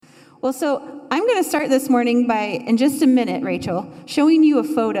Well, so I'm going to start this morning by, in just a minute, Rachel, showing you a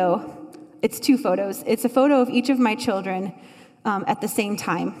photo. It's 2 photos. It's a photo of each of my children at the same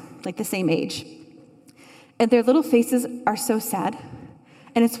time, like the same age. And their little faces are so sad.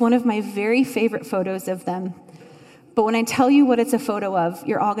 And it's one of my very favorite photos of them. But when I tell you what it's a photo of,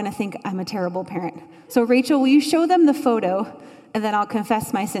 you're all going to think I'm a terrible parent. So Rachel, will you show them the photo, and then I'll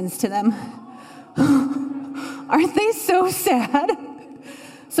confess my sins to them? Aren't they so sad?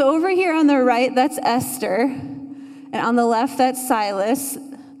 So over here on the right, that's Esther. And on the left, that's Silas.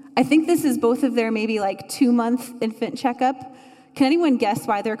 I think this is both of their maybe like 2-month infant checkup. Can anyone guess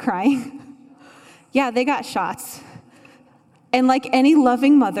why they're crying? Yeah, they got shots. And like any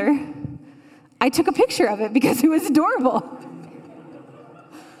loving mother, I took a picture of it because it was adorable.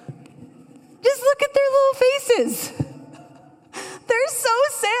 Just look at their little faces. They're so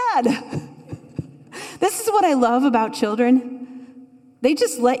sad. This is what I love about children. They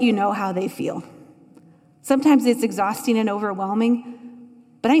just let you know how they feel. Sometimes it's exhausting and overwhelming,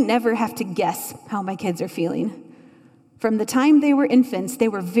 but I never have to guess how my kids are feeling. From the time they were infants, they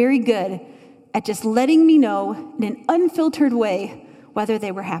were very good at just letting me know in an unfiltered way whether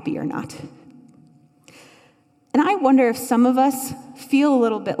they were happy or not. And I wonder if some of us feel a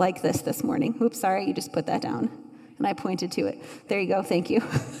little bit like this morning. Oops, sorry, you just put that down. And I pointed to it. There you go, thank you.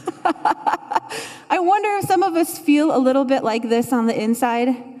 I wonder if some of us feel a little bit like this on the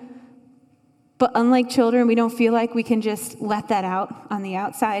inside, but unlike children, we don't feel like we can just let that out on the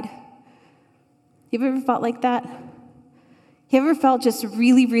outside. You ever felt like that? You ever felt just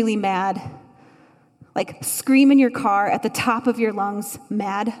really, really mad? Like scream in your car at the top of your lungs,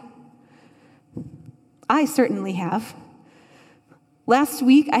 mad? I certainly have. Last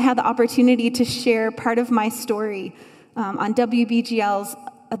week, I had the opportunity to share part of my story on WBGL's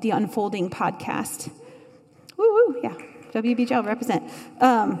The Unfolding podcast. Woo, yeah, WBGL represent.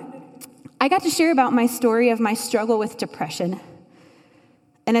 I got to share about my story of my struggle with depression.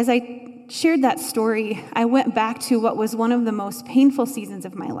 And as I shared that story, I went back to what was one of the most painful seasons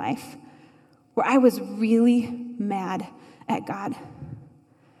of my life, where I was really mad at God.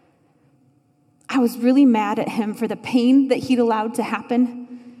 I was really mad at him for the pain that he'd allowed to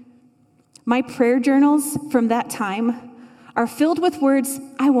happen. My prayer journals from that time are filled with words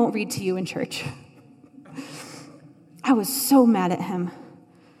I won't read to you in church. I was so mad at him.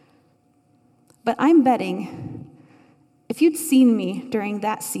 But I'm betting if you'd seen me during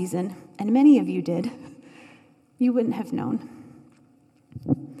that season, and many of you did, you wouldn't have known.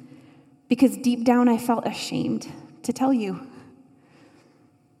 Because deep down I felt ashamed to tell you.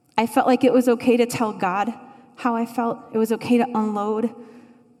 I felt like it was okay to tell God how I felt. It was okay to unload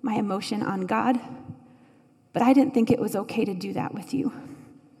my emotion on God. But I didn't think it was okay to do that with you.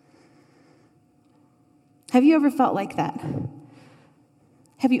 Have you ever felt like that?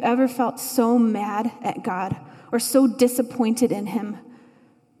 Have you ever felt so mad at God or so disappointed in him,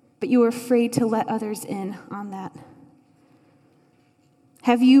 but you were afraid to let others in on that?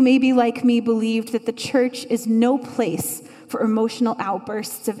 Have you, maybe like me, believed that the church is no place for emotional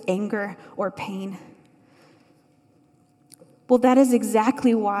outbursts of anger or pain? Well, that is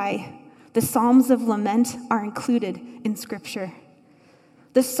exactly why the Psalms of Lament are included in Scripture.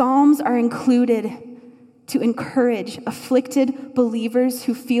 The Psalms are included to encourage afflicted believers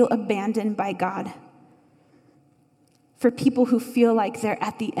who feel abandoned by God, for people who feel like they're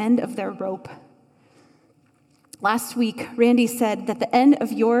at the end of their rope. Last week, Randy said that the end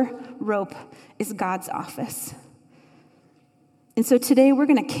of your rope is God's office. And so today we're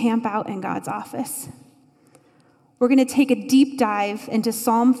going to camp out in God's office. We're going to take a deep dive into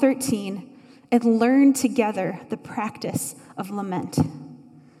Psalm 13 and learn together the practice of lament.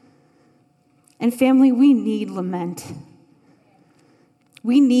 And family, we need lament.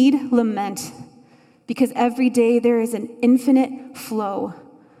 We need lament because every day there is an infinite flow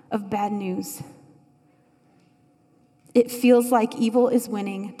of bad news. It feels like evil is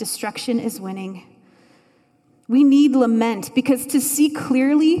winning, destruction is winning. We need lament because to see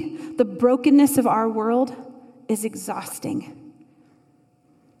clearly the brokenness of our world is exhausting.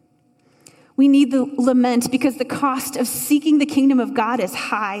 We need the lament because the cost of seeking the kingdom of God is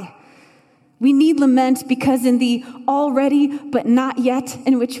high. We need lament because in the already but not yet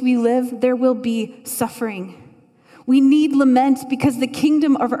in which we live, there will be suffering. We need lament because the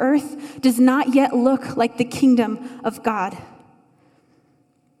kingdom of earth does not yet look like the kingdom of God.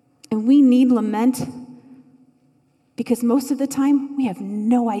 And we need lament because most of the time we have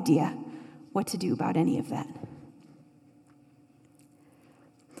no idea what to do about any of that.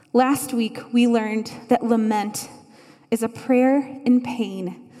 Last week, we learned that lament is a prayer in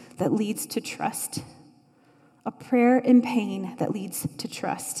pain that leads to trust. A prayer in pain that leads to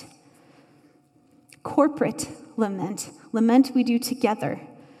trust. Corporate lament we do together,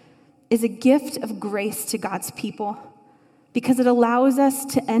 is a gift of grace to God's people because it allows us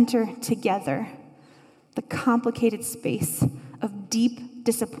to enter together the complicated space of deep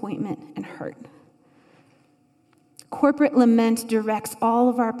disappointment and hurt. Corporate lament directs all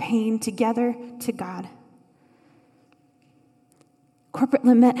of our pain together to God. Corporate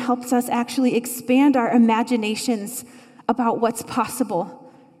lament helps us actually expand our imaginations about what's possible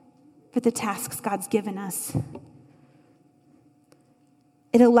for the tasks God's given us.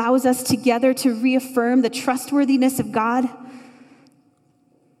 It allows us together to reaffirm the trustworthiness of God.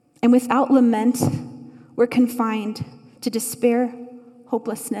 And without lament, we're confined to despair,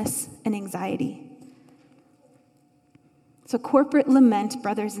 hopelessness, and anxiety. So corporate lament,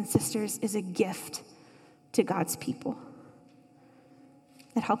 brothers and sisters, is a gift to God's people.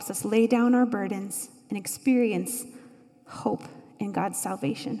 It helps us lay down our burdens and experience hope in God's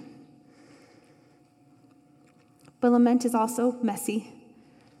salvation. But lament is also messy.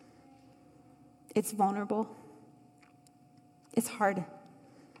 It's vulnerable. It's hard.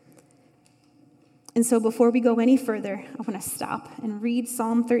 And so before we go any further, I want to stop and read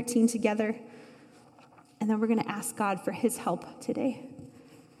Psalm 13 together, and then we're going to ask God for his help today.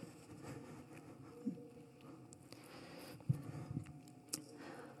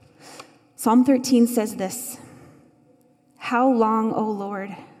 Psalm 13 says this: "How long, O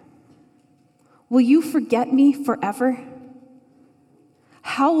Lord, will you forget me forever?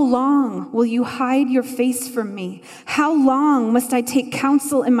 How long will you hide your face from me? How long must I take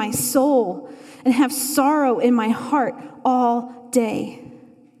counsel in my soul and have sorrow in my heart all day?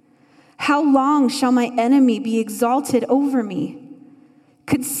 How long shall my enemy be exalted over me?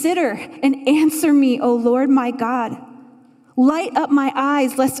 Consider and answer me, O Lord my God. Light up my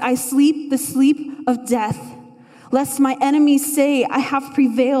eyes, lest I sleep the sleep of death, lest my enemies say, I have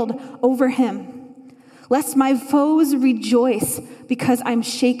prevailed over him. Lest my foes rejoice because I'm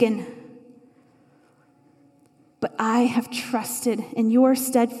shaken. But I have trusted in your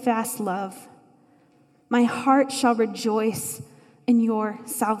steadfast love. My heart shall rejoice in your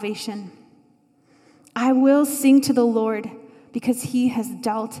salvation. I will sing to the Lord because he has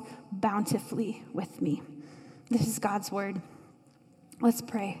dealt bountifully with me." This is God's word. Let's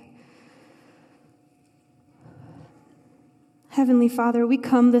pray. Heavenly Father, we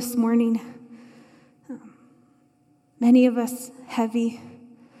come this morning, many of us heavy,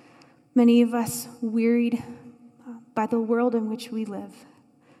 many of us wearied by the world in which we live.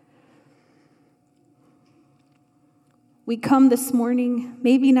 We come this morning,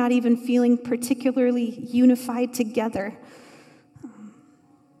 maybe not even feeling particularly unified together,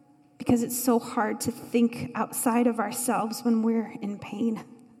 because it's so hard to think outside of ourselves when we're in pain.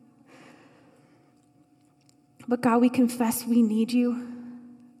 But God, we confess we need you.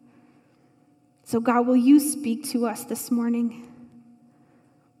 So God, will you speak to us this morning?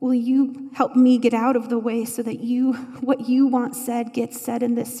 Will you help me get out of the way so that what you want said gets said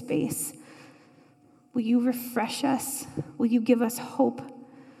in this space? Will you refresh us? Will you give us hope?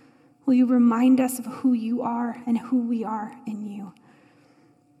 Will you remind us of who you are and who we are in you?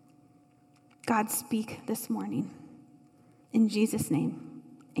 God, speak this morning. In Jesus' name,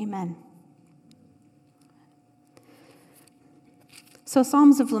 amen. So,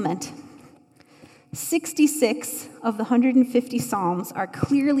 Psalms of Lament. 66 of the 150 Psalms are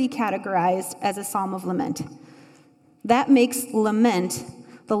clearly categorized as a Psalm of Lament. That makes lament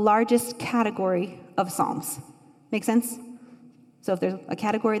the largest category of Psalms. Make sense? So if there's a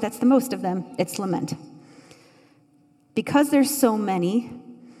category that's the most of them, it's lament. Because there's so many,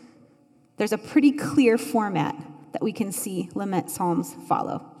 there's a pretty clear format that we can see lament Psalms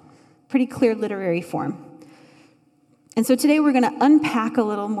follow. Pretty clear literary form. And so today we're going to unpack a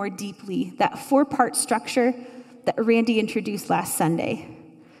little more deeply that 4-part structure that Randy introduced last Sunday.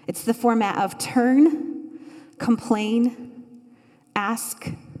 It's the format of turn, complain, ask,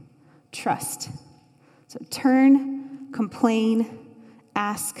 trust. So turn, complain,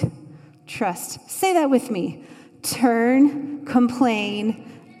 ask, trust. Say that with me. Turn,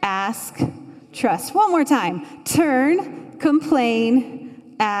 complain, ask, trust. One more time. Turn,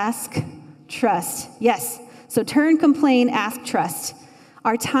 complain, ask, trust. Yes. So turn, complain, ask, trust.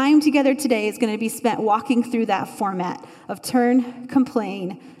 Our time together today is going to be spent walking through that format of turn,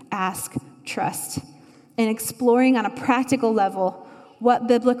 complain, ask, trust, and exploring on a practical level what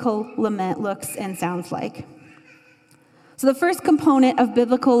biblical lament looks and sounds like. So the first component of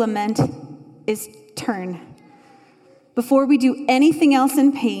biblical lament is turn. Before we do anything else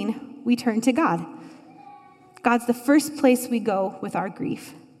in pain, we turn to God. God's the first place we go with our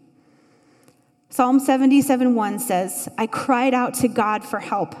grief. Psalm 77:1 says, I cried out to God for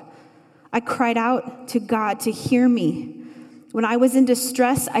help. I cried out to God to hear me. When I was in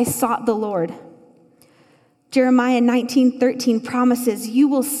distress, I sought the Lord. Jeremiah 19:13 promises, you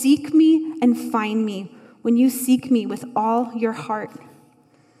will seek me and find me when you seek me with all your heart.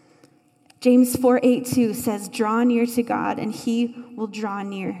 James 4:8-2 says, draw near to God and he will draw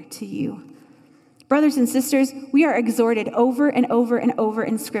near to you. Brothers and sisters, we are exhorted over and over and over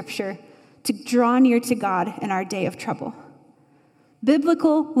in Scripture to draw near to God in our day of trouble.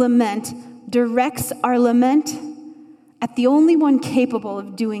 Biblical lament directs our lament at the only one capable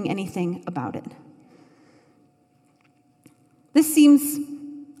of doing anything about it. This seems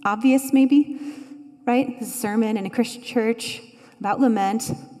obvious, maybe, right? This is a sermon in a Christian church about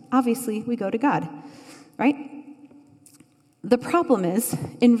lament. Obviously, we go to God, right? The problem is,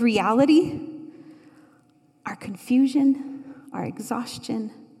 in reality, our confusion, our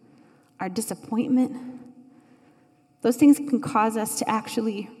exhaustion, our disappointment, those things can cause us to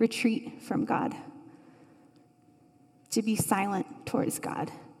actually retreat from God, to be silent towards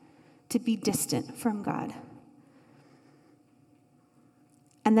God, to be distant from God.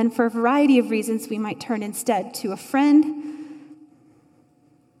 And then for a variety of reasons, we might turn instead to a friend,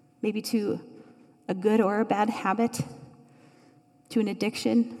 maybe to a good or a bad habit, to an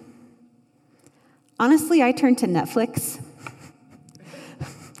addiction. Honestly, I turn to Netflix.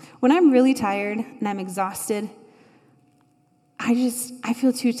 When I'm really tired and I'm exhausted, I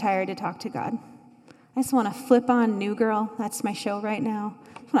feel too tired to talk to God. I just want to flip on New Girl. That's my show right now.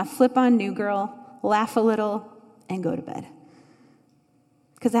 I want to flip on New Girl, laugh a little, and go to bed.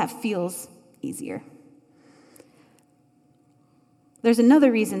 Because that feels easier. There's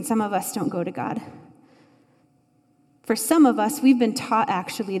another reason some of us don't go to God. For some of us, we've been taught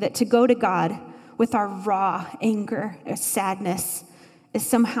actually that to go to God with our raw anger or sadness is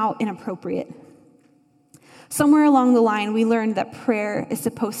somehow inappropriate. Somewhere along the line, we learned that prayer is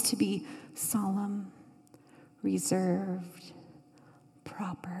supposed to be solemn, reserved,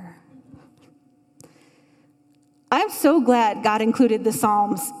 proper. I'm so glad God included the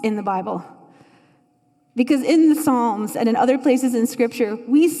Psalms in the Bible. Because in the Psalms and in other places in Scripture,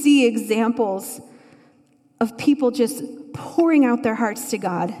 we see examples of people just pouring out their hearts to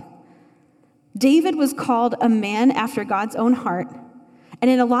God. David was called a man after God's own heart. And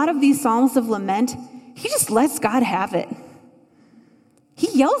in a lot of these Psalms of lament, he just lets God have it.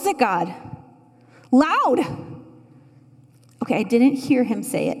 He yells at God loud. Okay, I didn't hear him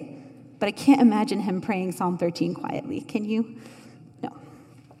say it, but I can't imagine him praying Psalm 13 quietly. Can you? No.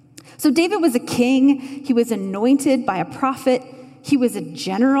 So David was a king. He was anointed by a prophet. He was a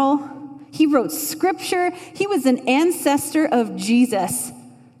general. He wrote scripture. He was an ancestor of Jesus.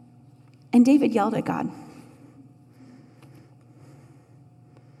 And David yelled at God.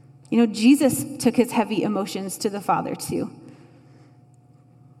 You know, Jesus took his heavy emotions to the Father too.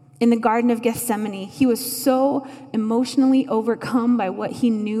 In the Garden of Gethsemane, he was so emotionally overcome by what he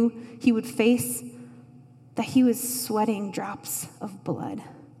knew he would face that he was sweating drops of blood.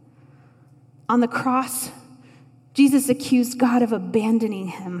 On the cross, Jesus accused God of abandoning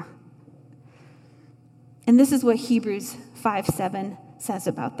him. And this is what Hebrews 5:7 says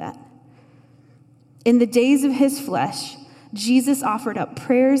about that. In the days of his flesh, Jesus offered up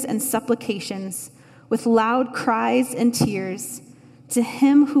prayers and supplications with loud cries and tears to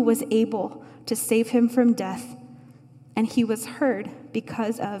him who was able to save him from death, and he was heard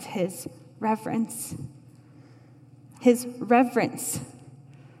because of his reverence. His reverence.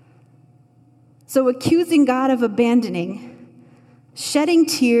 So accusing God of abandoning, shedding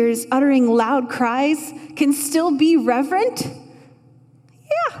tears, uttering loud cries can still be reverent?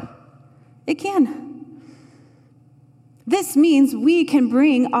 Yeah, it can. This means we can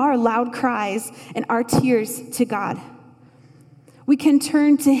bring our loud cries and our tears to God. We can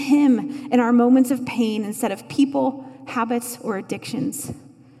turn to him in our moments of pain instead of people, habits, or addictions.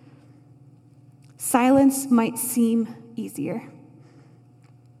 Silence might seem easier.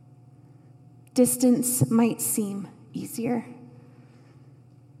 Distance might seem easier.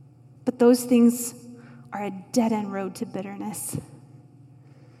 But those things are a dead-end road to bitterness.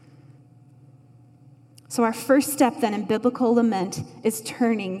 So our first step then in biblical lament is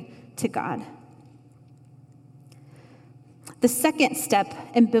turning to God. The second step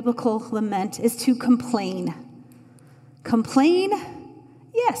in biblical lament is to complain. Complain?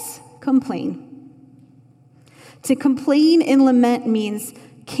 Yes, complain. To complain in lament means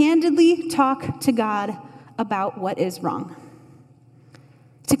candidly talk to God about what is wrong.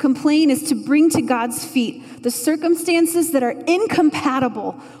 To complain is to bring to God's feet the circumstances that are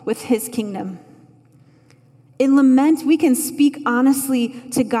incompatible with his kingdom. In lament, we can speak honestly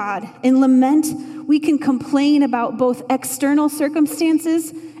to God. In lament, we can complain about both external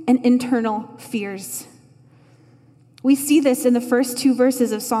circumstances and internal fears. We see this in the first 2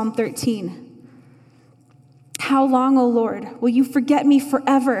 verses of Psalm 13. How long, O Lord, will you forget me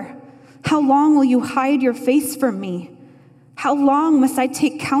forever? How long will you hide your face from me? How long must I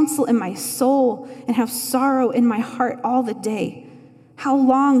take counsel in my soul and have sorrow in my heart all the day? How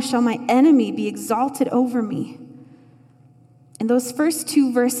long shall my enemy be exalted over me? In those first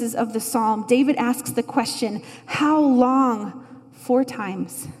 2 verses of the psalm, David asks the question, how long? 4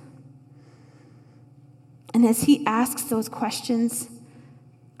 times. And as he asks those questions,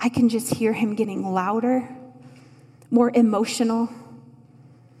 I can just hear him getting louder, more emotional,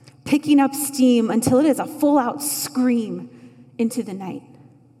 picking up steam until it is a full-out scream into the night.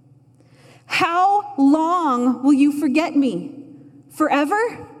 How long will you forget me?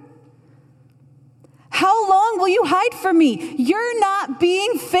 Forever? How long will you hide from me? You're not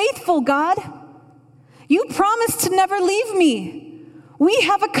being faithful, God. You promised to never leave me. We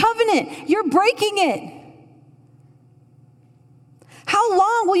have a covenant. You're breaking it. How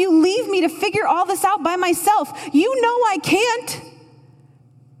long will you leave me to figure all this out by myself? You know I can't.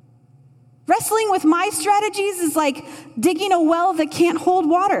 Wrestling with my strategies is like digging a well that can't hold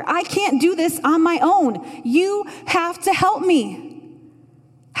water. I can't do this on my own. You have to help me.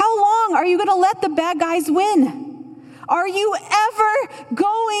 How long are you going to let the bad guys win? Are you ever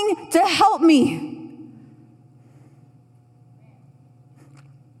going to help me?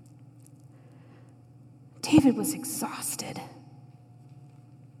 David was exhausted.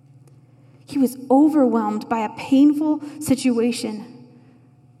 He was overwhelmed by a painful situation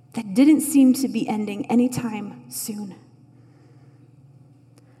that didn't seem to be ending anytime soon.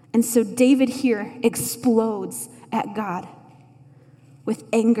 And so David here explodes at God with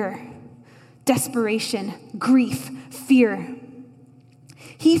anger, desperation, grief, fear.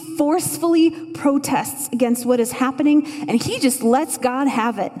 He forcefully protests against what is happening, and he just lets God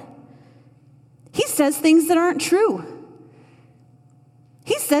have it. He says things that aren't true.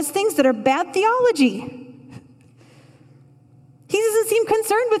 He says things that are bad theology. He doesn't seem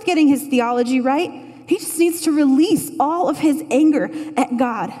concerned with getting his theology right. He just needs to release all of his anger at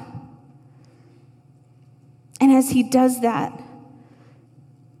God. And as he does that,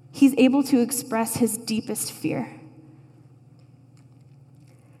 he's able to express his deepest fear.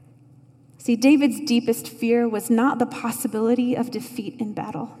 See, David's deepest fear was not the possibility of defeat in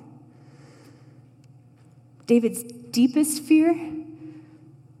battle. David's deepest fear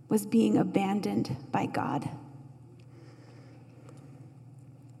was being abandoned by God.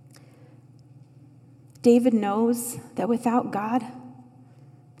 David knows that without God,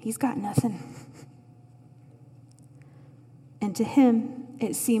 he's got nothing. And to him,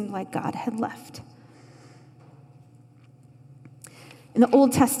 it seemed like God had left. In the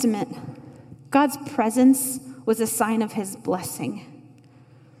Old Testament, God's presence was a sign of his blessing.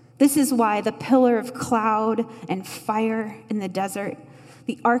 This is why the pillar of cloud and fire in the desert,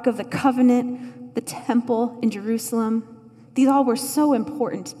 the Ark of the Covenant, the temple in Jerusalem, these all were so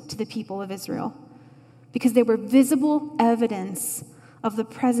important to the people of Israel because they were visible evidence of the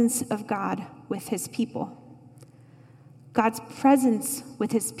presence of God with his people. God's presence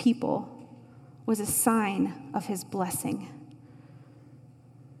with his people was a sign of his blessing.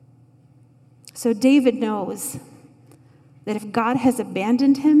 So David knows that if God has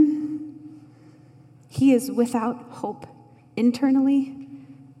abandoned him, he is without hope internally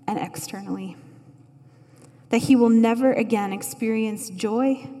and externally. That he will never again experience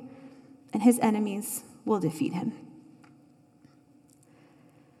joy, and his enemies will defeat him.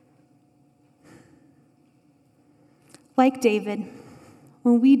 Like David,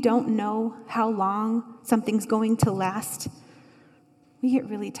 when we don't know how long something's going to last, we get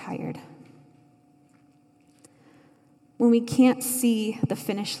really tired. When we can't see the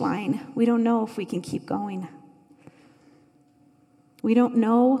finish line, we don't know if we can keep going. We don't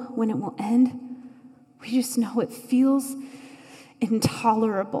know when it will end. We just know it feels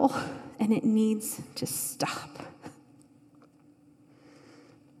intolerable and it needs to stop.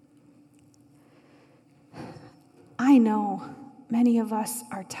 I know many of us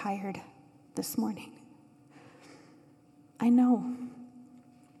are tired this morning. I know.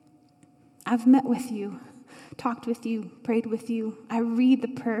 I've met with you, talked with you, prayed with you. I read the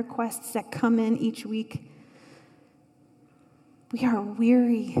prayer requests that come in each week. We are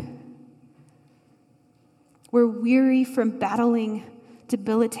weary. We're weary from battling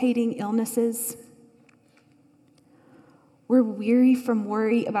debilitating illnesses. We're weary from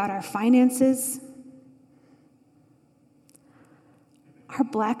worry about our finances. Our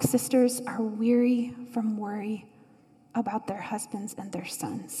Black sisters are weary from worry about their husbands and their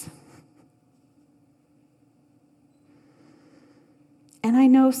sons. And I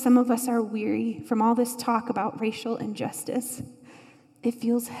know some of us are weary from all this talk about racial injustice. It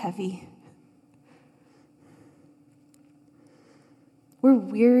feels heavy. We're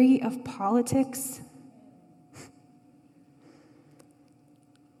weary of politics.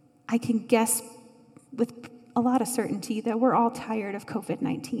 I can guess with a lot of certainty that we're all tired of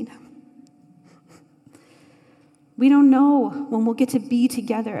COVID-19. We don't know when we'll get to be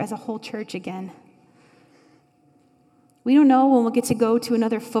together as a whole church again. We don't know when we'll get to go to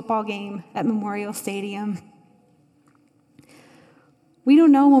another football game at Memorial Stadium. We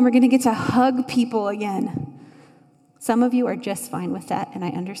don't know when we're going to get to hug people again. Some of you are just fine with that, and I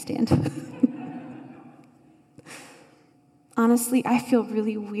understand. Honestly, I feel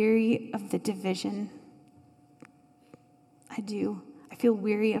really weary of the division. I do. I feel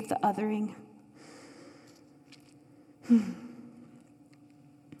weary of the othering.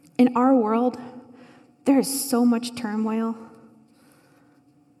 In our world, there is so much turmoil.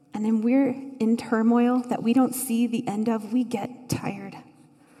 And then we're in turmoil that we don't see the end of. We get tired.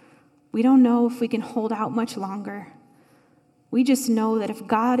 We don't know if we can hold out much longer. We just know that if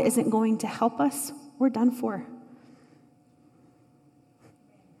God isn't going to help us, we're done for.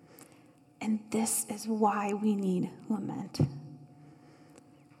 And this is why we need lament.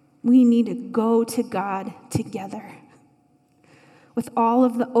 We need to go to God together with all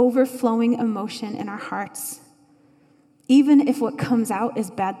of the overflowing emotion in our hearts, even if what comes out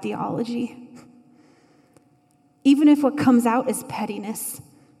is bad theology, even if what comes out is pettiness.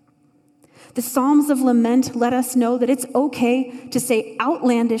 The Psalms of Lament let us know that it's okay to say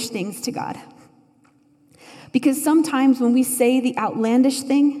outlandish things to God. Because sometimes when we say the outlandish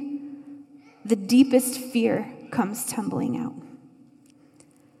thing, the deepest fear comes tumbling out.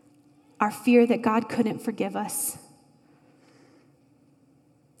 Our fear that God couldn't forgive us.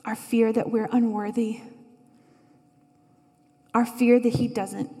 Our fear that we're unworthy. Our fear that he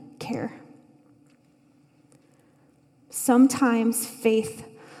doesn't care. Sometimes faith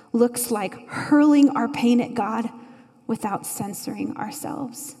looks like hurling our pain at God without censoring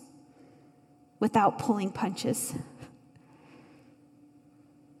ourselves, without pulling punches.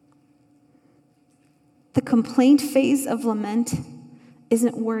 The complaint phase of lament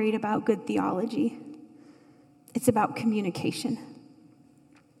isn't worried about good theology. It's about communication.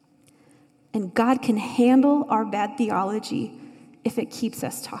 And God can handle our bad theology if it keeps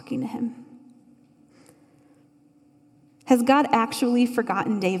us talking to him. Has God actually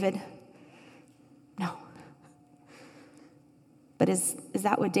forgotten David? No. But is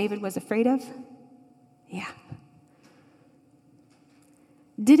that what David was afraid of? Yeah.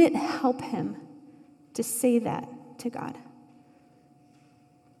 Did it help him to say that to God?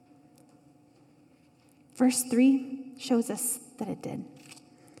 Verse 3 shows us that it did.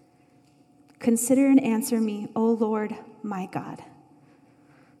 Consider and answer me, O Lord, my God.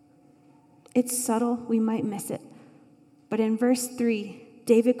 It's subtle, we might miss it. But in verse 3,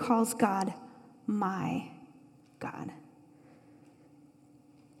 David calls God my God.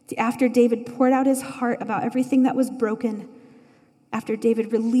 After David poured out his heart about everything that was broken, after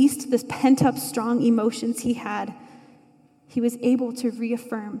David released the pent-up strong emotions he had, he was able to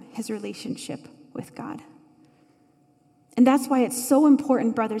reaffirm his relationship with God. And that's why it's so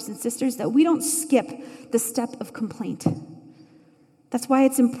important, brothers and sisters, that we don't skip the step of complaint. That's why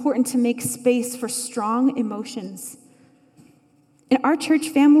it's important to make space for strong emotions. In our church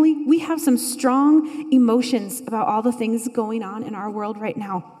family, we have some strong emotions about all the things going on in our world right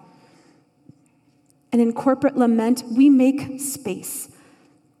now. And in corporate lament, we make space.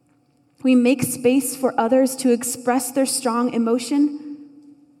 We make space for others to express their strong emotion,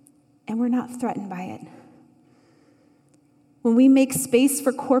 and we're not threatened by it. When we make space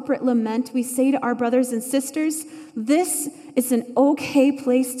for corporate lament, we say to our brothers and sisters, this is an okay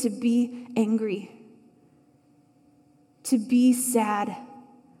place to be angry, to be sad,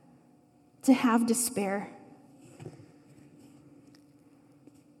 to have despair.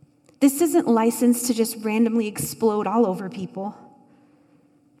 This isn't licensed to just randomly explode all over people.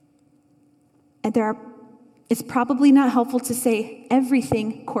 And it's probably not helpful to say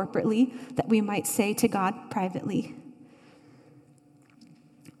everything corporately that we might say to God privately.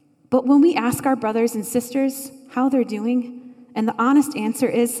 But when we ask our brothers and sisters how they're doing, and the honest answer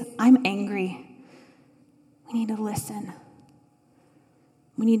is, I'm angry, we need to listen.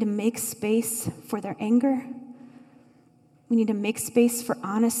 We need to make space for their anger. We need to make space for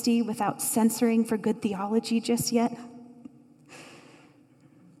honesty without censoring for good theology just yet.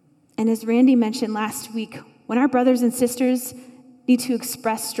 And as Randy mentioned last week, when our brothers and sisters need to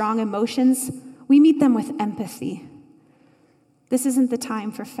express strong emotions, we meet them with empathy. This isn't the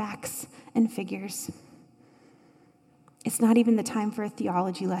time for facts and figures. It's not even the time for a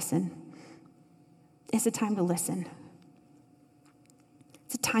theology lesson. It's a time to listen.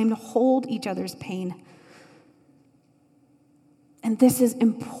 It's a time to hold each other's pain. And this is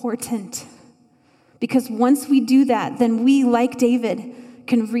important because once we do that, then we, like David,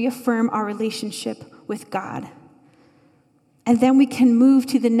 can reaffirm our relationship with God. And then we can move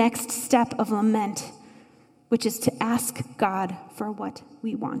to the next step of lament, which is to ask God for what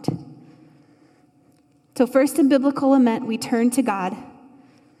we want. So first, in biblical lament, we turn to God.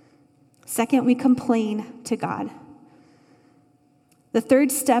 Second, we complain to God. The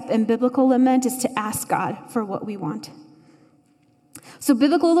third step in biblical lament is to ask God for what we want. So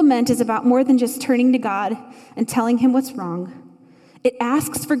biblical lament is about more than just turning to God and telling him what's wrong. It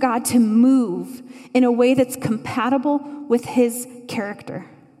asks for God to move in a way that's compatible with his character.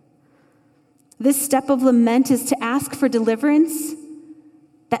 This step of lament is to ask for deliverance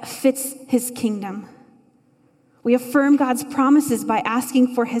that fits his kingdom. We affirm God's promises by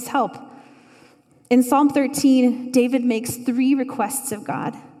asking for his help. In Psalm 13, David makes 3 requests of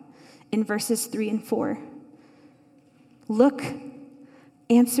God in verses 3 and 4. Look,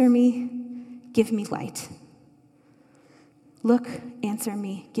 answer me, give me light. Look, answer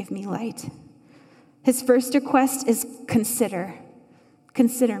me, give me light. His first request is consider.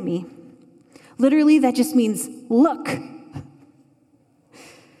 Consider me. Literally, that just means look.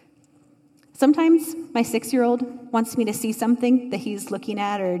 Sometimes my 6-year-old wants me to see something that he's looking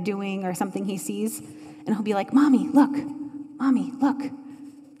at or doing or something he sees, and he'll be like, Mommy, look. Mommy, look.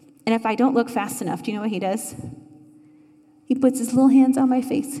 And if I don't look fast enough, do you know what he does? He puts his little hands on my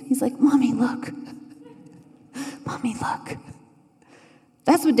face. He's like, Mommy, look. Mommy, look.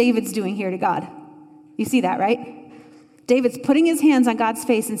 That's what David's doing here to God. You see that, right? David's putting his hands on God's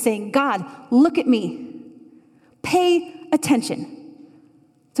face and saying, God, look at me. Pay attention.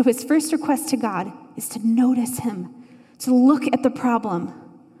 So his first request to God is to notice him, to look at the problem.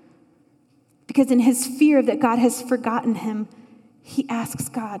 Because in his fear that God has forgotten him, he asks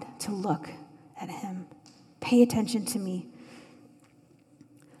God to look at him. Pay attention to me.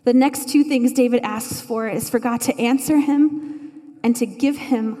 The next 2 things David asks for is for God to answer him and to give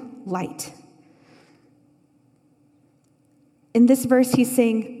him light. In this verse, he's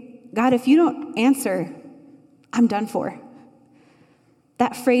saying, God, if you don't answer, I'm done for.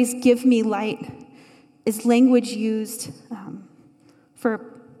 That phrase, give me light, is language used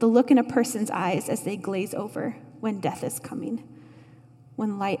for the look in a person's eyes as they glaze over when death is coming,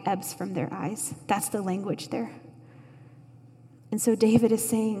 when light ebbs from their eyes. That's the language there. And so David is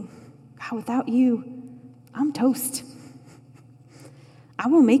saying, God, without you, I'm toast. I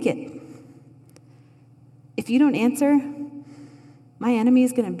won't make it. If you don't answer, my enemy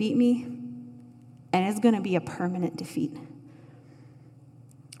is going to beat me, and it's going to be a permanent defeat.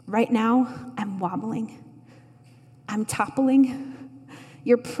 Right now, I'm wobbling. I'm toppling.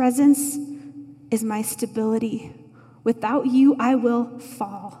 Your presence is my stability. Without you, I will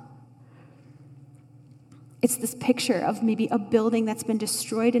fall. It's this picture of maybe a building that's been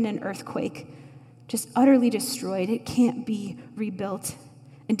destroyed in an earthquake, just utterly destroyed. It can't be rebuilt.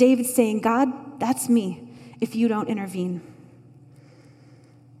 And David's saying, God, that's me if you don't intervene.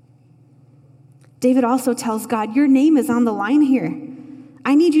 David also tells God, your name is on the line here.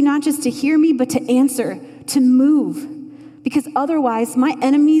 I need you not just to hear me, but to answer, to move. Because otherwise, my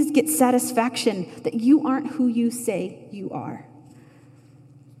enemies get satisfaction that you aren't who you say you are.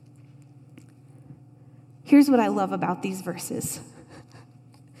 Here's what I love about these verses.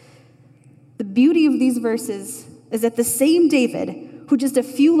 The beauty of these verses is that the same David, who just a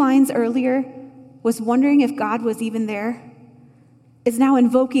few lines earlier was wondering if God was even there, is now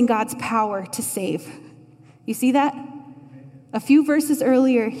invoking God's power to save. You see that? A few verses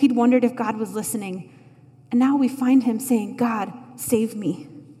earlier, he'd wondered if God was listening. And now we find him saying, God, save me.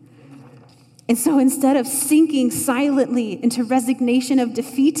 And so instead of sinking silently into resignation of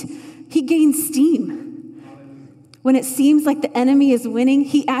defeat, he gains steam. When it seems like the enemy is winning,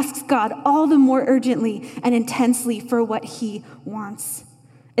 he asks God all the more urgently and intensely for what he wants.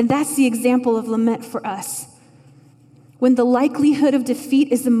 And that's the example of lament for us. When the likelihood of defeat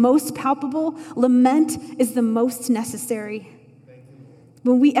is the most palpable, lament is the most necessary.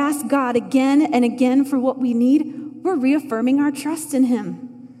 When we ask God again and again for what we need, we're reaffirming our trust in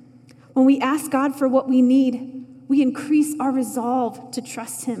him. When we ask God for what we need, we increase our resolve to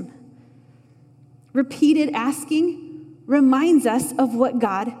trust him. Repeated asking reminds us of what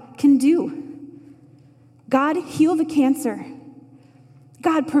God can do. God, heal the cancer.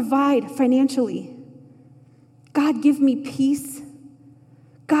 God, provide financially. God, give me peace.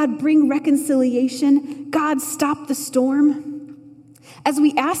 God, bring reconciliation. God, stop the storm. As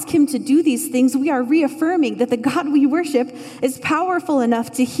we ask him to do these things, we are reaffirming that the God we worship is powerful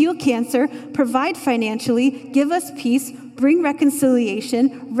enough to heal cancer, provide financially, give us peace, bring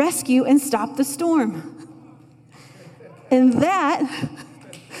reconciliation, rescue, and stop the storm. And that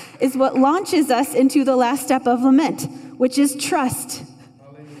is what launches us into the last step of lament, which is trust.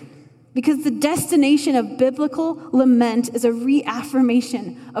 Because the destination of biblical lament is a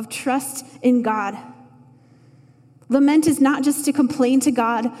reaffirmation of trust in God. Lament is not just to complain to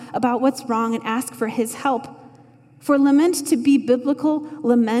God about what's wrong and ask for his help. For lament to be biblical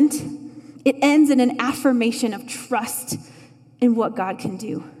lament, it ends in an affirmation of trust in what God can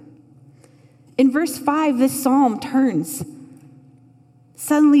do. In verse 5, this psalm turns.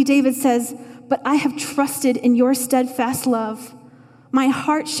 Suddenly David says, "But I have trusted in your steadfast love. My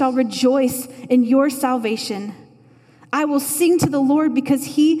heart shall rejoice in your salvation. I will sing to the Lord because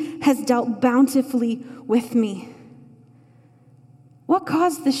he has dealt bountifully with me." What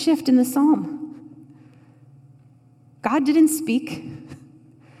caused the shift in the psalm? God didn't speak.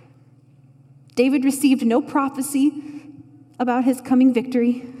 David received no prophecy about his coming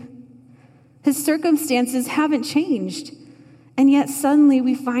victory. His circumstances haven't changed, and yet suddenly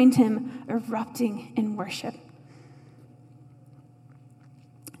we find him erupting in worship.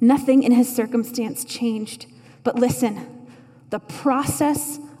 Nothing in his circumstance changed, but listen, the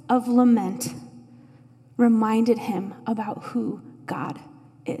process of lament reminded him about who God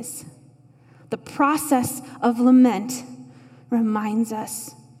is. The process of lament reminds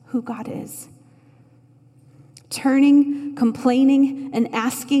us who God is. Turning, complaining, and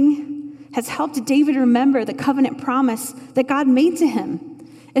asking has helped David remember the covenant promise that God made to him.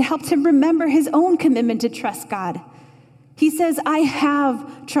 It helped him remember his own commitment to trust God. He says, "I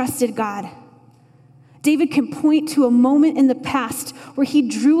have trusted God." David can point to a moment in the past where he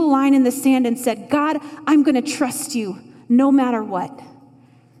drew a line in the sand and said, "God, I'm going to trust you no matter what."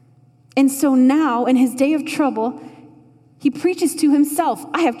 And so now, in his day of trouble, he preaches to himself,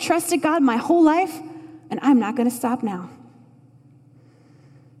 "I have trusted God my whole life, and I'm not going to stop now."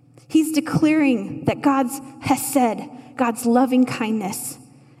 He's declaring that God's hesed, God's loving kindness,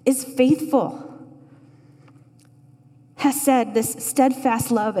 is faithful. Hesed, this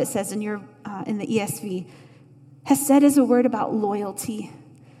steadfast love, it says in the ESV. Hesed is a word about loyalty.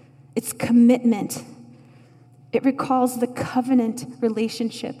 It's commitment. It recalls the covenant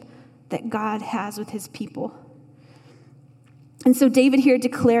relationship that God has with his people. And so David here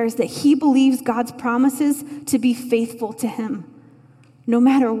declares that he believes God's promises to be faithful to him, no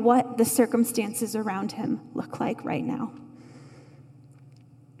matter what the circumstances around him look like right now.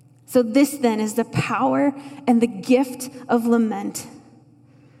 So this then is the power and the gift of lament.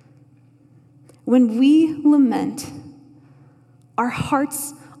 When we lament, our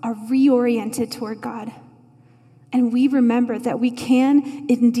hearts are reoriented toward God, and we remember that we can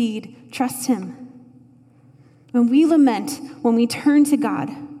indeed trust him. When we lament, when we turn to God,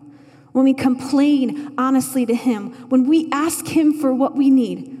 when we complain honestly to him, when we ask him for what we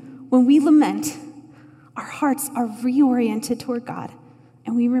need, when we lament, our hearts are reoriented toward God,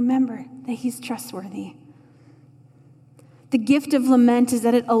 and we remember that he's trustworthy. The gift of lament is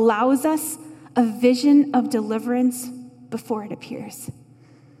that it allows us a vision of deliverance before it appears.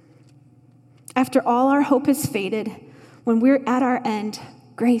 After all our hope has faded, when we're at our end,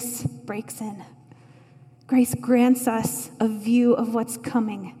 grace breaks in. Grace grants us a view of what's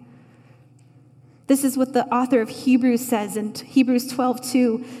coming. This is what the author of Hebrews says in Hebrews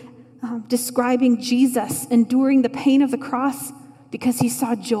 12:2, describing Jesus enduring the pain of the cross because he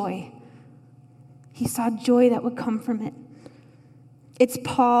saw joy. He saw joy that would come from it. It's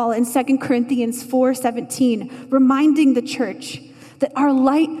Paul in 2 Corinthians 4:17, reminding the church that our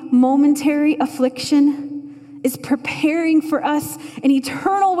light momentary affliction is preparing for us an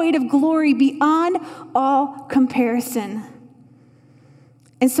eternal weight of glory beyond all comparison.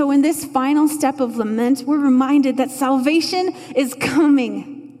 And so in this final step of lament, we're reminded that salvation is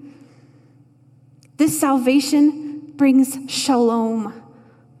coming. This salvation brings shalom,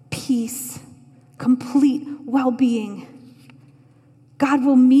 peace, complete well-being. God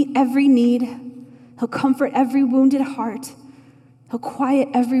will meet every need. He'll comfort every wounded heart. He'll quiet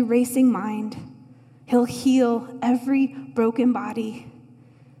every racing mind. He'll heal every broken body.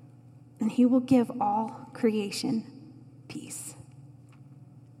 And he will give all creation peace.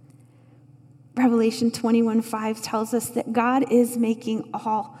 Revelation 21:5 tells us that God is making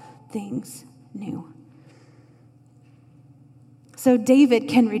all things new. So David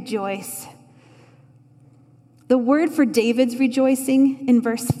can rejoice. The word for David's rejoicing in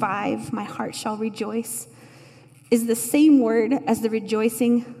verse 5, "My heart shall rejoice," is the same word as the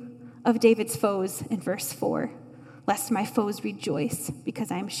rejoicing of David's foes in verse 4. lest my foes rejoice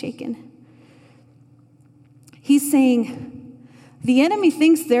because I am shaken. He's saying, the enemy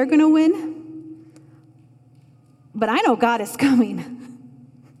thinks they're going to win, but I know God is coming.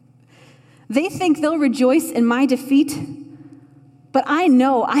 They think they'll rejoice in my defeat, but I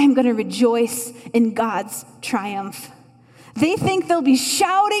know I am going to rejoice in God's triumph. They think they'll be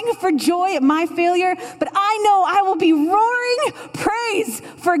shouting for joy at my failure, but I know I will be roaring praise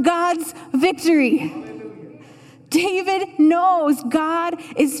for God's victory. Hallelujah. David knows God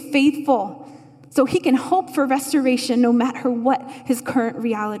is faithful, so he can hope for restoration no matter what his current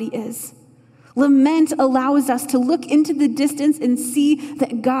reality is. Lament allows us to look into the distance and see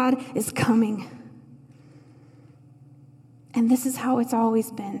that God is coming. And this is how it's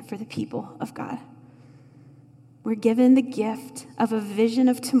always been for the people of God. We're given the gift of a vision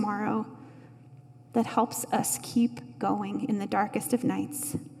of tomorrow that helps us keep going in the darkest of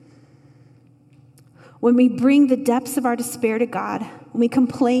nights. When we bring the depths of our despair to God, when we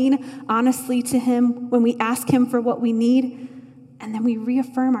complain honestly to him, when we ask him for what we need, and then we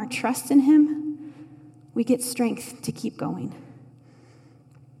reaffirm our trust in him, we get strength to keep going.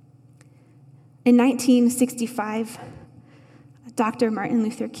 In 1965, Dr. Martin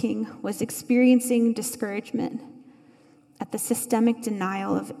Luther King was experiencing discouragement at the systemic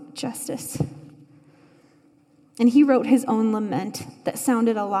denial of justice. And he wrote his own lament that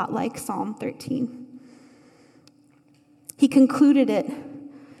sounded a lot like Psalm 13. He concluded it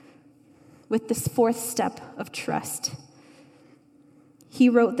with this fourth step of trust. He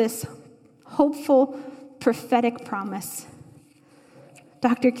wrote this hopeful, prophetic promise.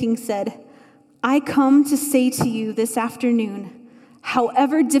 Dr. King said, I come to say to you this afternoon,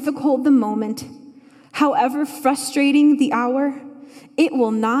 however difficult the moment, however frustrating the hour, it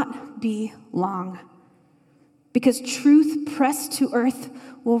will not be long, because truth pressed to earth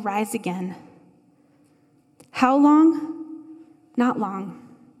will rise again. How long? Not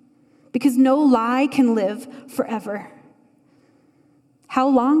long, because no lie can live forever. How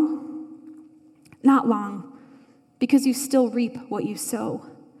long? Not long, because you still reap what you sow.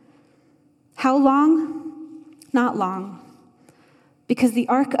 How long? Not long, because the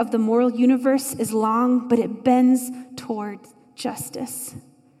arc of the moral universe is long, but it bends toward justice.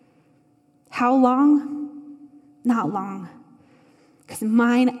 How long? Not long, because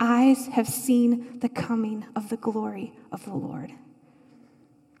mine eyes have seen the coming of the glory of the Lord.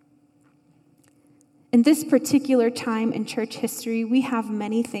 In this particular time in church history, we have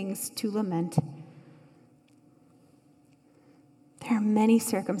many things to lament. There are many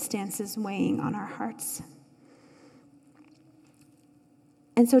circumstances weighing on our hearts.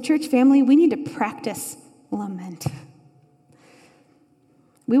 And so, church family, we need to practice lament.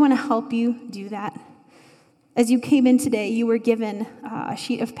 We want to help you do that. As you came in today, you were given a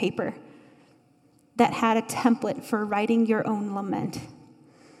sheet of paper that had a template for writing your own lament.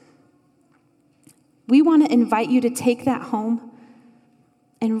 We want to invite you to take that home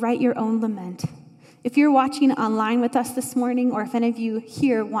and write your own lament. If you're watching online with us this morning, or if any of you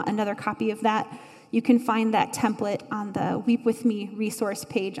here want another copy of that, you can find that template on the Weep With Me resource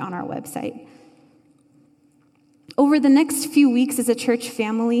page on our website. Over the next few weeks as a church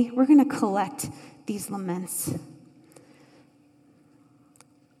family, we're going to collect these laments.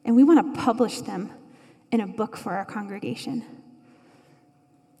 And we want to publish them in a book for our congregation.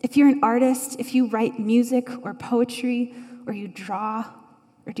 If you're an artist, if you write music or poetry, or you draw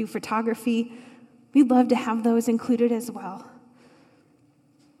or do photography, we'd love to have those included as well.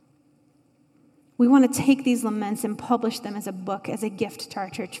 We want to take these laments and publish them as a book, as a gift to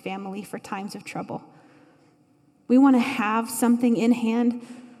our church family for times of trouble. We want to have something in hand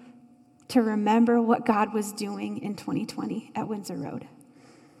to remember what God was doing in 2020 at Windsor Road.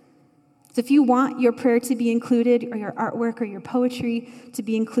 So if you want your prayer to be included, or your artwork or your poetry to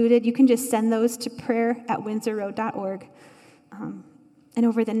be included, you can just send those to prayer@windsorroad.org. And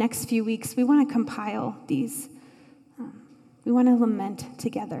over the next few weeks, we want to compile these. We want to lament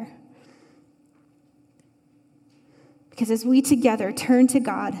together. Because as we together turn to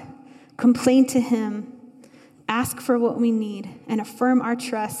God, complain to him, ask for what we need, and affirm our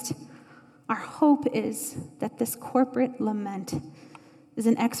trust, our hope is that this corporate lament is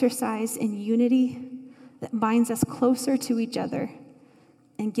an exercise in unity that binds us closer to each other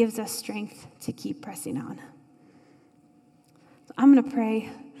and gives us strength to keep pressing on. So I'm going to pray.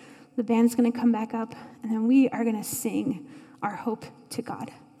 The band's going to come back up, and then we are going to sing our hope to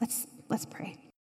God. Let's pray.